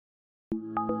So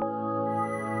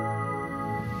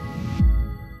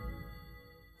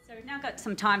we've now got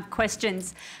some time for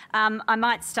questions. I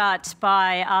might start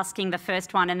by asking the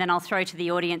first one, and then I'll throw to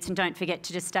the audience, and don't forget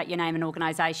to just state your name and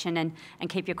organisation and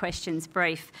keep your questions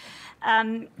brief.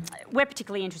 We're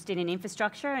particularly interested in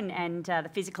infrastructure and the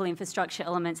physical infrastructure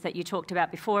elements that you talked about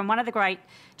before, and one of the great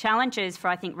challenges for,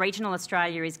 I think, regional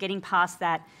Australia is getting past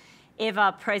that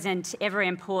ever-present,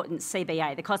 ever-important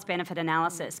CBA, the cost-benefit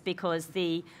analysis, because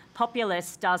the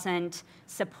populace doesn't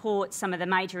support some of the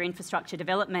major infrastructure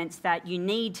developments that you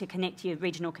need to connect your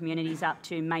regional communities up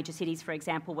to major cities, for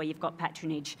example, where you've got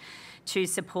patronage to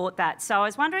support that. So I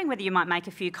was wondering whether you might make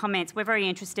a few comments. We're very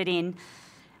interested in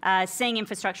seeing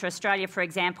Infrastructure Australia, for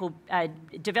example,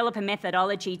 develop a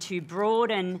methodology to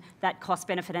broaden that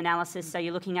cost-benefit analysis, so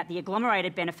you're looking at the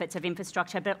agglomerated benefits of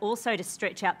infrastructure, but also to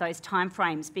stretch out those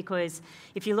timeframes, because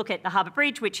if you look at the Harbour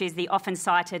Bridge, which is the often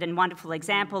cited and wonderful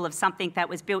example of something that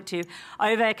was built to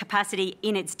over-capacity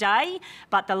in its day,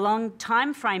 but the long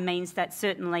timeframe means that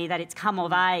certainly that it's come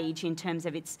of age in terms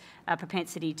of its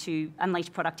propensity to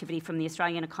unleash productivity from the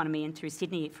Australian economy and through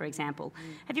Sydney, for example.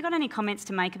 Have you got any comments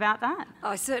to make about that?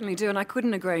 I certainly do, and I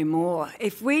couldn't agree more.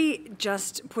 If we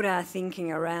just put our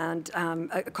thinking around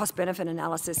a cost-benefit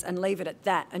analysis and leave it at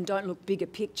that and don't look bigger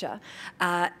picture,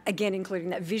 again, including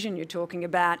that vision you're talking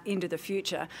about into the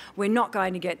future, we're not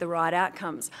going to get the right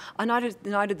outcomes. I noted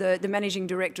the Managing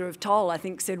Director of Toll, I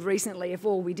think, said recently, if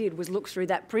all we did was look through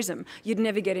that prism, you'd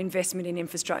never get investment in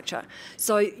infrastructure.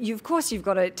 So, of course, you've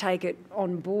got to take it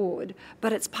on board,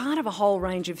 but it's part of a whole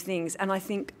range of things, and I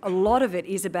think a lot of it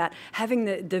is about having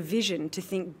the vision to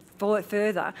think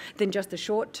further than just the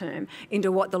short term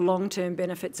into what the long-term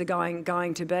benefits are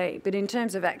going to be. But in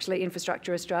terms of actually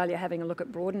Infrastructure Australia having a look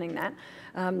at broadening that,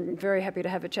 very happy to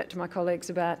have a chat to my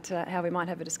colleagues about how we might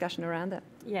have a discussion around that.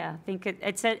 Yeah, I think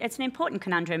it's an important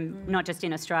conundrum, not just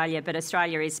in Australia, but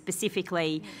Australia is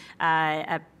specifically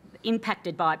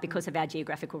impacted by it because of our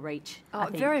geographical reach. Oh,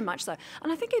 very much so.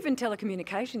 And I think even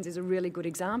telecommunications is a really good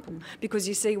example, because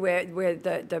you see where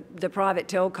the private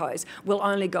telcos will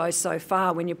only go so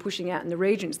far when you're pushing out in the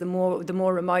regions. The more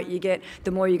remote you get,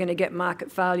 the more you're going to get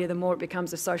market failure, the more it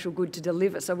becomes a social good to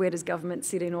deliver. So where does government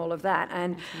sit in all of that?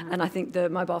 And I think the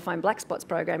mobile phone black spots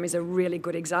program is a really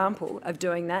good example of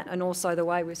doing that, and also the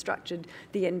way we've structured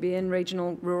the NBN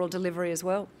regional rural delivery as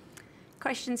well.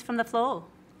 Questions from the floor?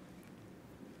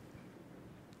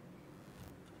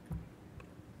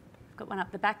 Got one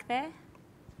up the back there.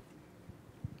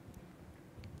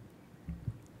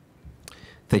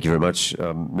 Thank you very much,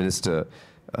 Minister.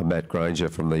 Matt Granger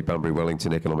from the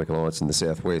Bunbury-Wellington Economic Alliance in the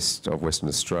southwest of Western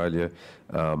Australia.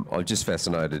 I'm just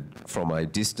fascinated from a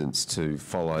distance to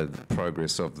follow the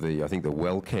progress of I think the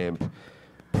Wellcamp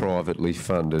privately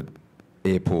funded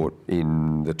airport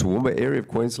in the Toowoomba area of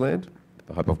Queensland.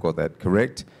 I hope I've got that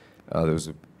correct. There was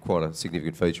quite a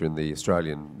significant feature in the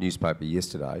Australian newspaper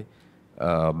yesterday.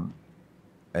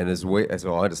 And as I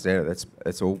understand it,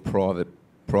 that's all private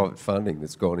funding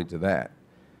that's gone into that.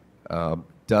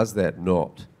 Does that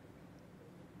not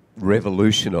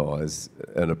revolutionise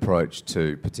an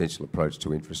potential approach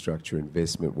to infrastructure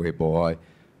investment, whereby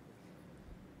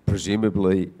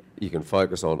presumably you can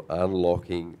focus on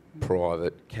unlocking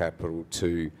private capital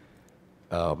to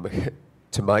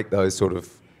make those sort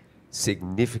of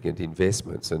significant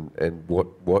investments, and what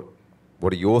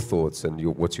are your thoughts and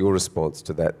what's your response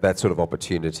to that sort of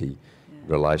opportunity in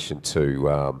relation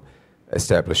to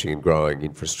establishing and growing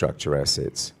infrastructure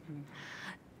assets?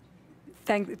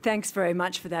 Thanks very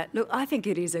much for that. Look, I think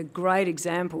it is a great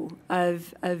example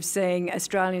of seeing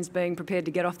Australians being prepared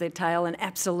to get off their tail and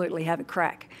absolutely have a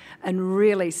crack and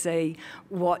really see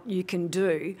what you can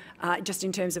do just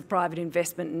in terms of private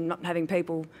investment and not having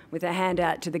people with their hand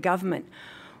out to the government.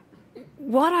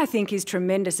 What I think is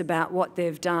tremendous about what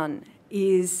they've done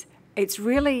is it's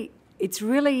really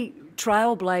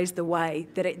trailblazed the way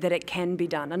that it can be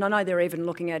done. And I know they're even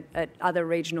looking at other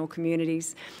regional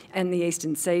communities and the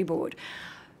eastern seaboard.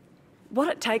 What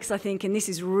it takes, I think, and this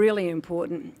is really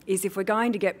important, is if we're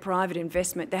going to get private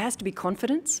investment, there has to be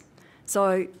confidence.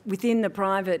 So within the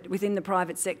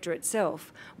private sector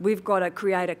itself, we've got to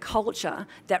create a culture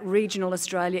that regional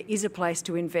Australia is a place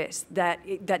to invest, that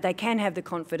they can have the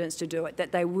confidence to do it,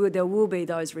 that there will be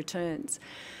those returns.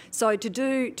 So to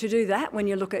do that, when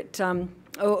you look at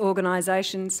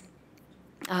organisations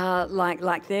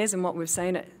like theirs and what we've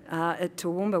seen at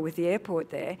Toowoomba with the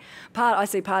airport there, I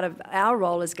see part of our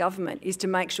role as government is to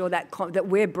make sure that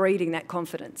we're breeding that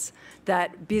confidence,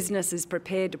 that business is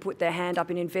prepared to put their hand up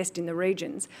and invest in the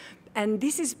regions, And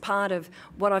this is part of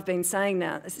what I've been saying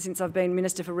now since I've been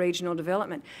Minister for Regional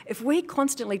Development. If we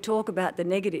constantly talk about the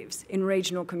negatives in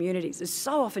regional communities, as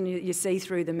so often you see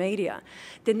through the media,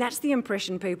 then that's the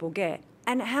impression people get.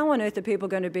 And how on earth are people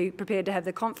going to be prepared to have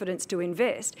the confidence to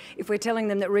invest if we're telling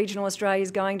them that regional Australia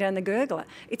is going down the gurgler?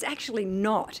 It's actually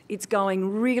not. It's going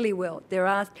really well. There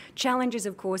are challenges,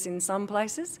 of course, in some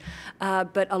places,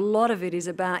 but a lot of it is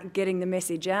about getting the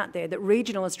message out there that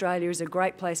regional Australia is a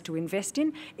great place to invest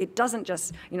in. It doesn't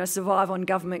just, survive on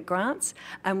government grants,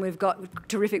 and we've got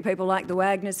terrific people like the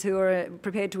Wagners who are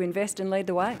prepared to invest and lead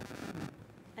the way.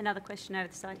 Another question over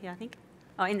the side here, I think.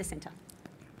 Oh, in the centre.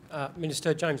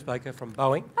 Minister, James Baker from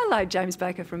Boeing. Hello, James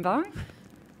Baker from Boeing.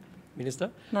 Minister.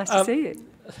 Nice to see you.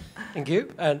 Thank you,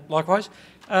 and likewise.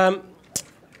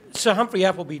 Sir Humphrey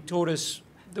Appleby taught us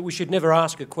that we should never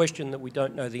ask a question that we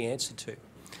don't know the answer to.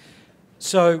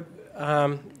 So,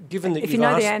 given that if you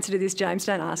know the answer to this, James,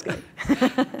 don't ask it.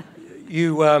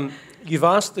 You've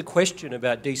asked the question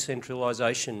about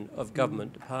decentralisation of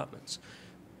government departments.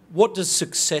 What does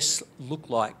success look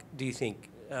like, do you think,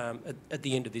 at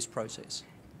the end of this process?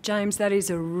 James, that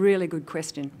is a really good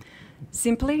question.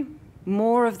 Simply,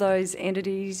 more of those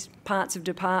entities, parts of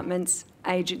departments,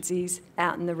 agencies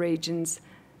out in the regions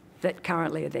that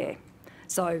currently are there.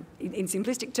 So, in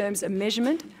simplistic terms, a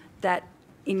measurement that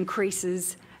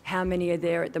increases how many are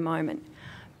there at the moment.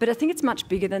 But I think it's much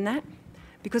bigger than that,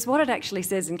 because what it actually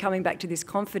says, and coming back to this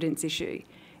confidence issue,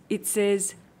 it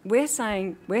says we're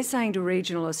saying to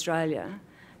regional Australia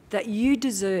that you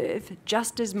deserve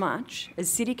just as much as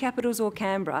city capitals or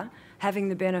Canberra having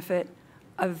the benefit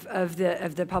of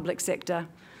the public sector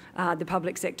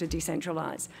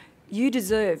decentralised. You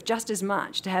deserve just as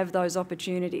much to have those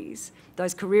opportunities,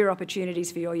 those career opportunities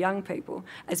for your young people,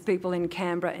 as people in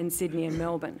Canberra and Sydney and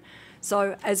Melbourne.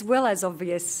 So, as well as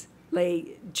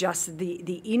obviously just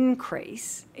the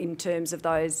increase in terms of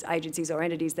those agencies or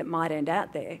entities that might end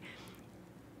out there,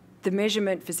 the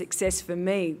measurement for success for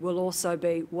me will also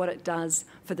be what it does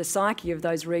for the psyche of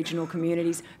those regional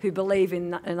communities who believe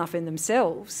enough in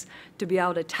themselves to be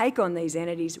able to take on these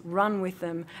entities, run with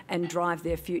them and drive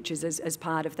their futures as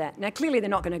part of that. Now, clearly they're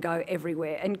not going to go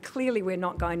everywhere, and clearly we're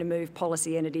not going to move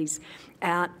policy entities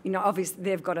out. Obviously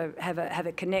they've got to have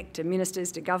a connect to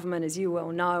ministers, to government, as you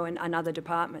well know, and other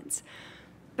departments.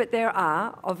 But there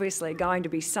are obviously going to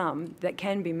be some that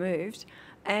can be moved,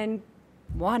 and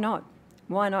why not?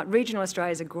 Why not? Regional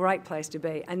Australia is a great place to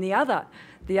be. And the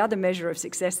other measure of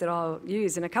success that I'll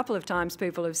use, and a couple of times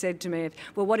people have said to me,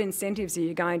 well, what incentives are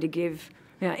you going to give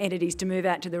entities to move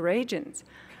out to the regions?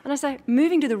 And I say,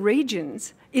 moving to the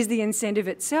regions is the incentive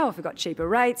itself. We've got cheaper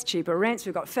rates, cheaper rents,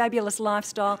 we've got fabulous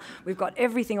lifestyle, we've got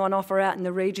everything on offer out in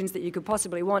the regions that you could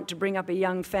possibly want to bring up a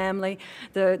young family.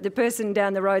 The person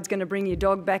down the road's going to bring your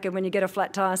dog back, and when you get a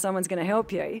flat tyre, someone's going to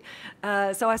help you.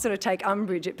 So I sort of take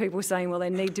umbrage at people saying, well, there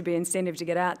need to be incentive to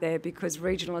get out there because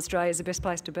regional Australia is the best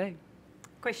place to be.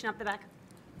 Question up the back.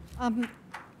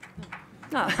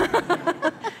 No.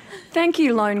 Thank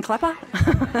you, lone clapper.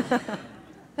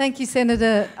 Thank you,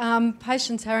 Senator.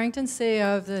 Patience Harrington,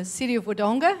 CEO of the City of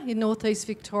Wodonga in northeast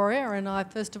Victoria, and I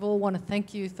first of all want to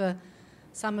thank you for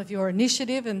some of your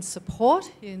initiative and support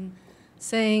in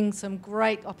seeing some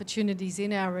great opportunities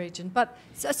in our region. But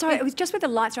sorry, it was just with the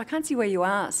lights. I can't see where you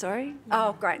are. Sorry.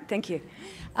 Oh, great. Thank you.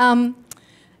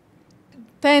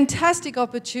 Fantastic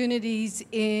opportunities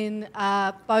in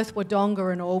both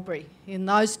Wodonga and Albury, in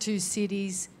those two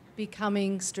cities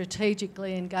becoming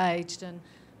strategically engaged. And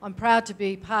I'm proud to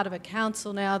be part of a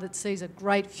council now that sees a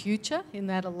great future in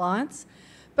that alliance.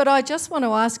 But I just want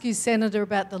to ask you, Senator,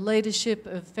 about the leadership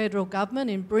of federal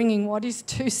government in bringing what is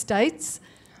two states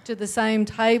to the same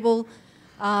table,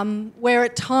 where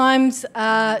at times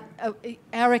our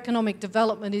economic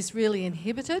development is really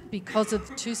inhibited because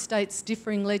of two states'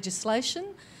 differing legislation.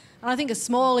 And I think a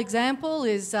small example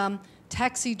is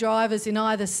taxi drivers in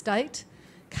either state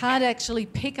can't actually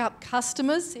pick up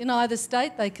customers in either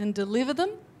state. They can deliver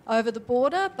them over the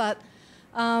border, but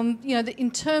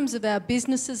in terms of our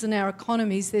businesses and our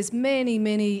economies, there's many,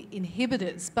 many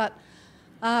inhibitors. But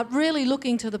really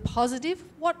looking to the positive,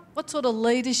 what sort of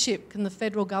leadership can the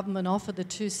federal government offer the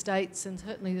two states and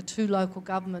certainly the two local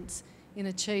governments in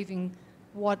achieving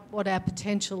what our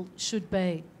potential should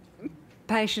be?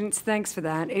 Patience, thanks for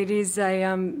that. It is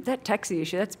that taxi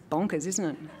issue, that's bonkers, isn't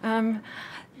it?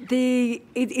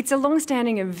 It's a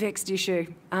long-standing and vexed issue.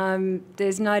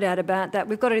 There's no doubt about that.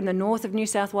 We've got it in the north of New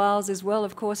South Wales as well,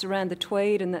 of course, around the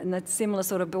Tweed and that similar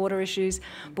sort of border issues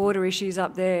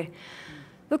up there.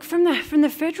 Look, from the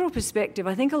federal perspective,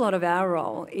 I think a lot of our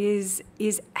role is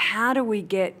how do we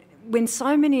get when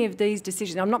so many of these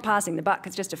decisions, I'm not passing the buck,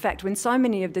 it's just a fact, when so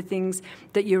many of the things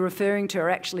that you're referring to are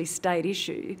actually state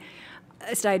issues,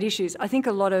 I think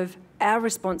a lot of our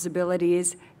responsibility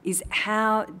is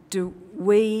how do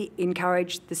we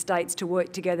encourage the states to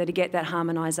work together to get that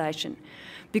harmonisation?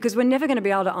 Because we're never going to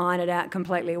be able to iron it out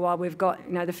completely while we've got,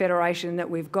 you know, the federation that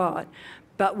we've got.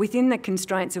 But within the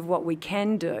constraints of what we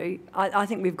can do, I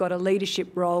think we've got a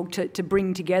leadership role to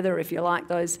bring together, if you like,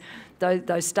 those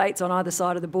states on either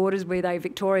side of the borders, be they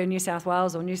Victoria, New South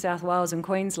Wales or New South Wales and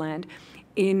Queensland,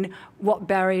 in what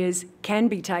barriers can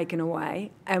be taken away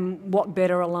and what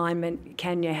better alignment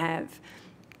can you have.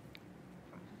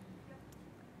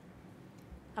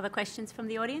 Other questions from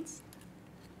the audience?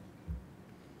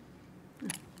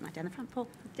 Am I down the front? Paul,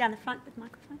 down the front with the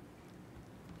microphone.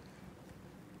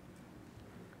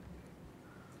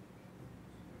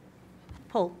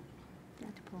 Paul.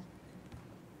 Down to Paul.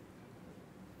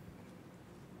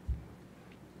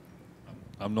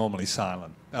 I'm normally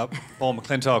silent. Paul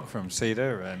McClintock from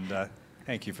CEDA, and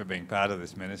thank you for being part of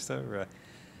this, Minister.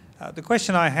 The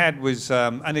question I had was,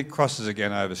 and it crosses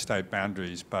again over state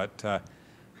boundaries, but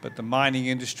the mining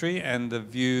industry and the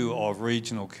view of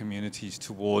regional communities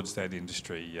towards that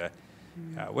industry.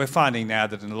 We're finding now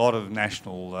that in a lot of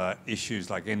national issues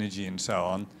like energy and so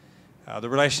on, the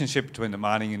relationship between the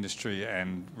mining industry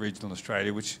and regional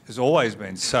Australia, which has always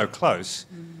been so close,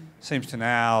 seems to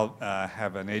now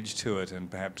have an edge to it and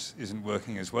perhaps isn't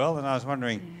working as well. And I was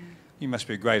wondering, you must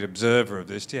be a great observer of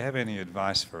this. Do you have any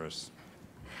advice for us?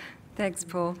 Thanks,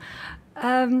 Paul.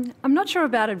 I'm not sure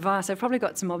about advice. I've probably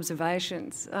got some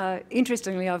observations.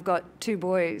 Interestingly, I've got two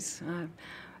boys,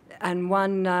 and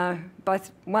one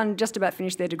just about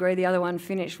finished their degree, the other one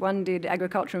finished. One did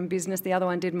agriculture and business, the other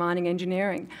one did mining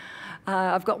engineering.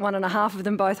 I've got 1.5 of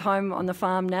them both home on the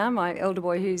farm now. My elder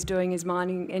boy, who's doing his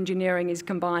mining engineering, is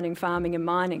combining farming and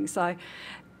mining. So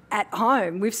at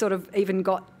home, we've sort of even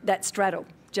got that straddle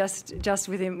just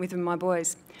within my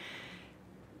boys.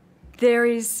 There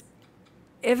is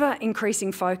ever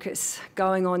increasing focus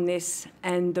going on this,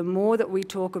 and the more that we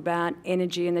talk about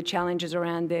energy and the challenges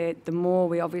around there, the more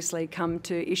we obviously come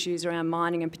to issues around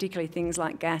mining and particularly things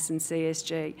like gas and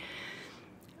CSG.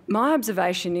 My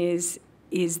observation is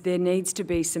there needs to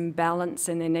be some balance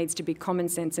and there needs to be common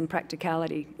sense and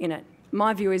practicality in it.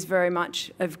 My view is very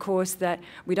much, of course, that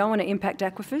we don't want to impact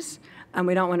aquifers and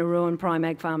we don't want to ruin prime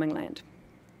ag farming land.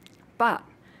 But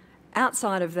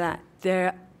outside of that,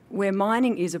 where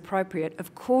mining is appropriate,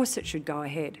 of course it should go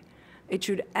ahead. It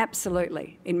should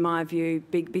absolutely, in my view,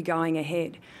 be going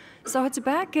ahead. So it's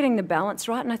about getting the balance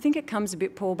right, and I think it comes a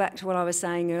bit, Paul, back to what I was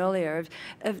saying earlier,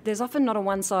 of there's often not a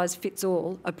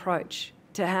one-size-fits-all approach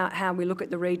to how we look at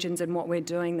the regions and what we're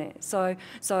doing there. So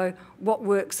what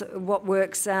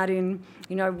works out in,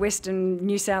 you know, Western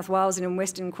New South Wales and in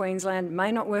Western Queensland may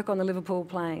not work on the Liverpool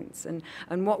Plains,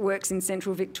 and what works in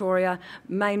Central Victoria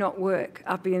may not work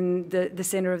up in the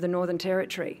centre of the Northern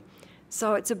Territory.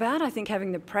 So it's about, I think,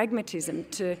 having the pragmatism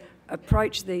to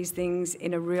approach these things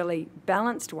in a really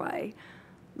balanced way,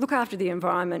 look after the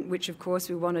environment, which of course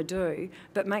we want to do,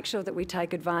 but make sure that we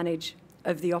take advantage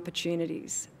of the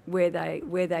opportunities where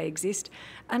they exist,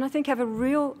 and I think have a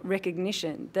real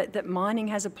recognition that mining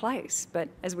has a place, but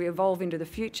as we evolve into the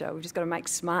future, we've just got to make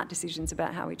smart decisions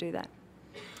about how we do that.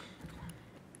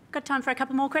 Got time for a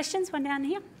couple more questions? One down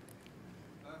here.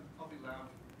 I'll be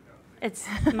loud.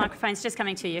 The microphone's just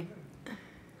coming to you.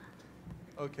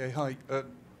 Okay, hi.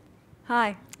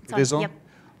 Hi. It is on? Yep.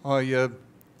 Hi,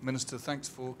 Minister, thanks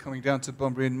for coming down to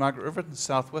Bunbury and Margaret River in the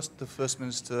southwest, the first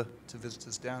minister to visit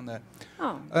us down there.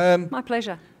 Oh, my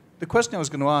pleasure. The question I was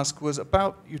going to ask was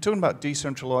about, you're talking about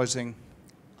decentralising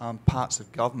parts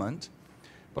of government,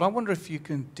 but I wonder if you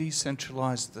can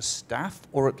decentralise the staff,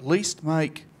 or at least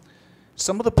make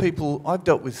some of the people, I've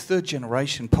dealt with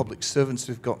third-generation public servants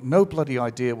who've got no bloody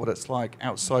idea what it's like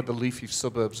outside the leafy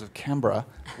suburbs of Canberra,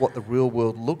 what the real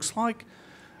world looks like,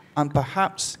 and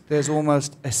perhaps there's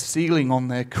almost a ceiling on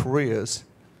their careers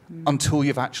until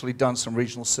you've actually done some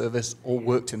regional service or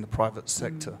worked in the private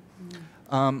sector.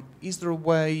 Is there a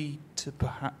way to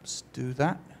perhaps do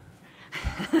that?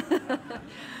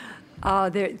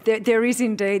 There is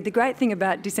indeed. The great thing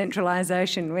about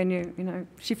decentralisation, when you're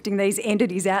shifting these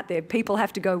entities out there, people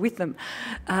have to go with them.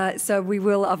 So we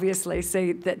will obviously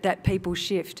see that people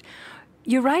shift.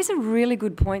 You raise a really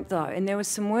good point though, and there was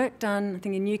some work done, I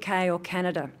think in UK or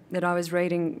Canada, that I was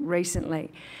reading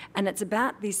recently, and it's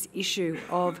about this issue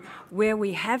of where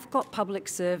we have got public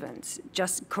servants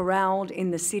just corralled in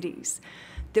the cities,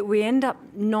 that we end up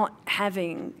not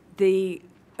having the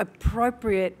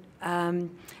appropriate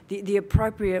the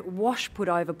appropriate wash put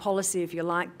over policy, if you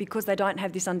like, because they don't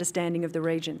have this understanding of the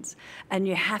regions, and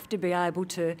you have to be able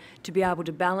to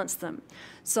balance them.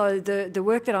 So the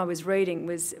work that I was reading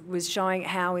was showing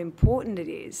how important it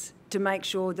is to make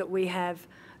sure that we have,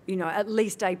 you know, at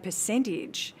least a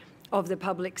percentage of the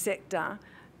public sector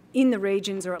in the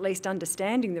regions, or at least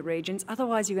understanding the regions.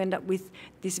 Otherwise you end up with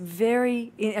this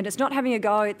very, and it's not having a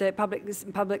go at the public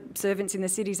servants in the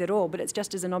cities at all, but it's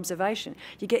just as an observation.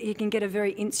 You can get a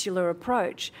very insular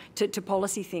approach to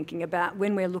policy thinking about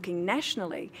when we're looking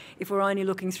nationally, if we're only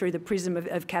looking through the prism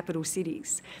of capital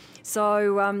cities.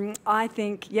 So I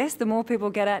think, yes, the more people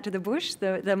get out to the bush,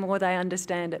 the more they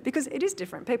understand it, because it is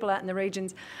different. People out in the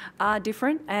regions are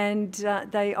different, and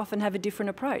they often have a different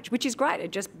approach, which is great.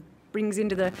 It just brings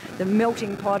into the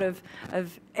melting pot of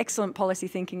excellent policy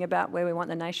thinking about where we want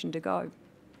the nation to go.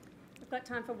 We've got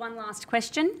time for one last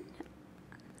question.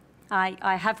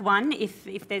 I have one,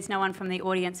 if there's no one from the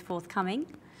audience forthcoming.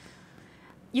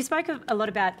 You spoke a lot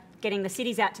about getting the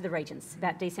cities out to the regions,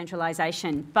 about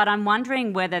decentralisation, but I'm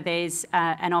wondering whether there's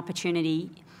an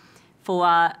opportunity for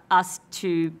us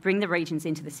to bring the regions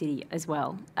into the city as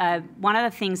well. One of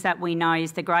the things that we know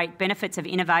is the great benefits of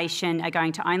innovation are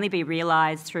going to only be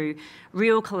realised through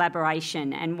real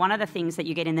collaboration. And one of the things that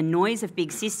you get in the noise of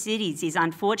big cities is,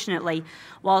 unfortunately,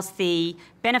 whilst the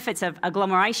benefits of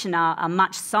agglomeration are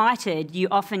much cited, you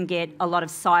often get a lot of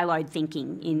siloed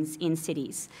thinking in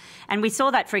cities. And we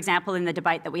saw that, for example, in the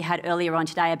debate that we had earlier on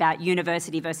today about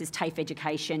university versus TAFE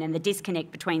education and the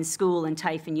disconnect between school and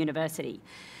TAFE and university.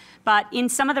 But in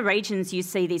some of the regions, you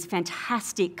see these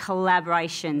fantastic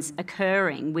collaborations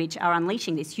occurring, which are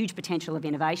unleashing this huge potential of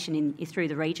innovation through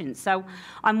the regions. So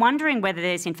I'm wondering whether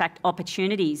there's, in fact,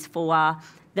 opportunities for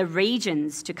the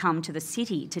regions to come to the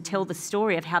city to tell the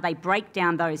story of how they break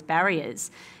down those barriers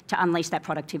to unleash that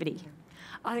productivity.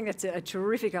 I think that's a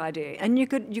terrific idea, and you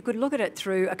could look at it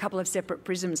through a couple of separate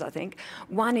prisms, I think.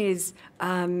 One is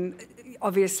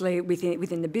obviously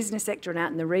within the business sector and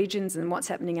out in the regions and what's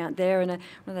happening out there, and what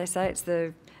do they say? It's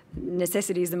the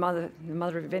necessity is the mother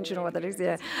of invention, or what that is,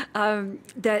 yeah.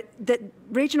 That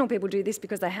regional people do this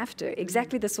because they have to.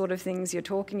 Exactly the sort of things you're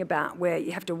talking about, where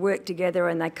you have to work together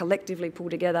and they collectively pull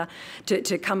together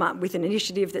to come up with an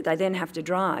initiative that they then have to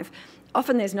drive.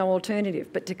 Often there's no alternative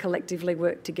but to collectively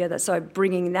work together. So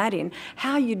bringing that in,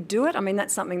 how you do it, I mean,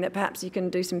 that's something that perhaps you can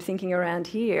do some thinking around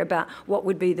here about what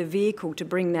would be the vehicle to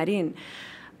bring that in.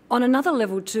 On another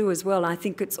level too as well, I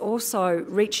think it's also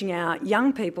reaching out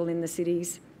young people in the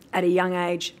cities at a young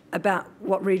age about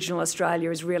what regional Australia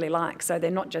is really like, so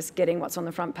they're not just getting what's on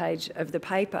the front page of the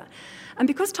paper. And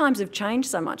because times have changed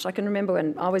so much, I can remember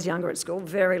when I was younger at school,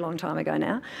 very long time ago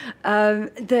now,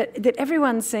 that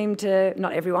everyone seemed to,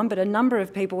 not everyone, but a number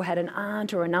of people had an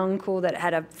aunt or an uncle that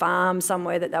had a farm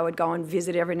somewhere that they would go and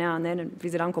visit every now and then, and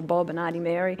visit Uncle Bob and Auntie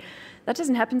Mary. That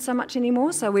doesn't happen so much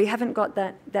anymore, so we haven't got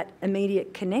that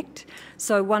immediate connect.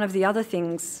 So one of the other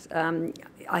things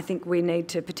I think we need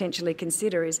to potentially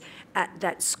consider is, at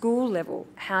that school level,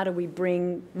 how do we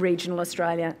bring regional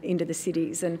Australia into the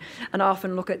cities? And I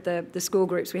often look at the school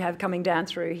groups we have coming down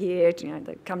through here, you know,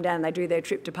 they come down, they do their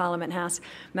trip to Parliament House.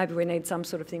 Maybe we need some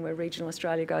sort of thing where regional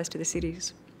Australia goes to the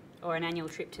cities. Or an annual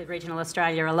trip to regional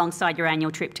Australia alongside your annual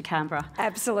trip to Canberra.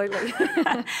 Absolutely.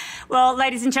 Well,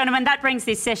 ladies and gentlemen, that brings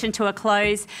this session to a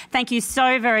close. Thank you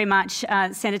so very much,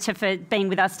 Senator, for being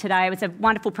with us today. It was a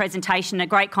wonderful presentation, a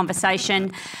great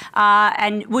conversation.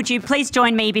 And would you please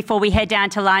join me before we head down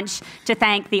to lunch to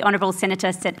thank the Honourable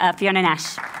Senator Fiona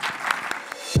Nash.